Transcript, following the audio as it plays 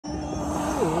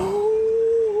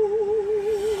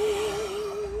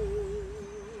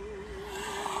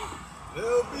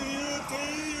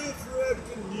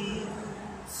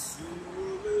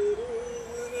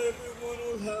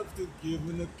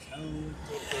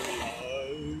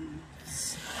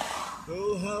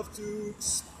have to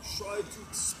try to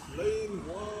explain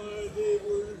why they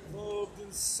were involved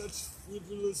in such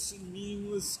frivolous and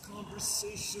meaningless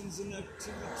conversations and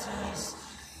activities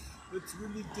that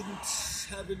really didn't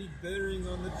have any bearing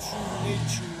on the true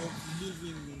nature of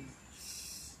living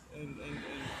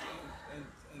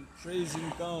and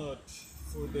praising God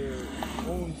for their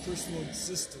own personal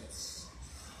existence.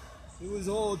 It was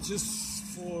all just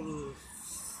for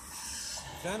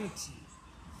vanity,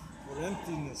 for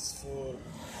emptiness, for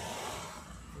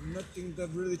nothing that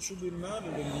really truly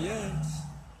mattered. In the end,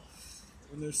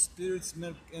 when their spirits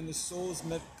met and the souls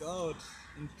met God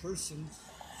in person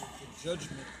for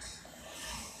judgment,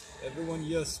 everyone,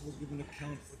 yes, will give an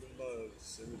account for their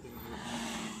lives. Everything will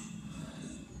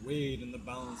be weighed in the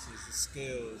balances, the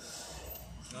scales.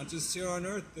 It's not just here on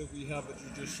earth that we have a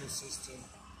judicial system.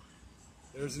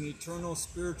 There's an eternal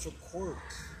spiritual court.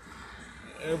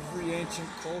 Every ancient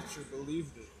culture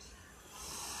believed it.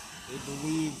 They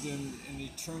believed in an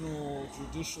eternal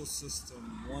judicial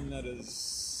system, one that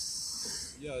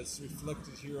is, it's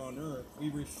reflected here on earth. We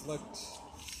reflect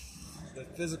the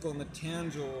physical and the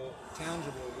tangible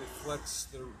reflects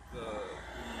the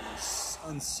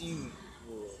unseen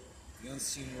world. The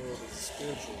unseen world is the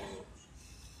spiritual world.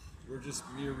 We're just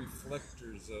mere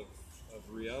reflectors of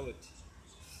reality.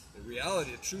 The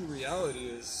reality, the true reality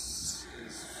is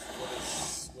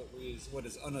what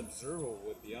is unobservable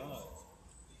with the eye.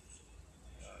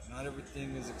 Not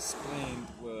everything is explained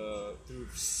through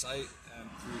sight and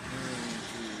through hearing and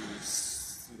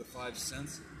through the five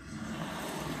senses.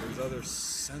 There's other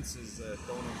senses that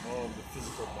don't involve the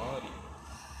physical body,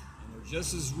 and they're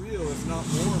just as real, if not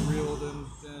more real, than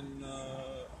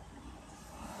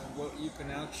what you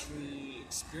can actually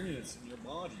experience in your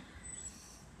body.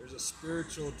 There's a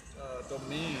spiritual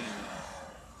domain.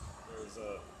 There's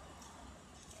a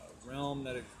realm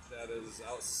that is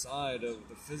outside of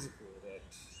the physical that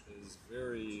is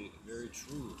very, very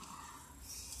true.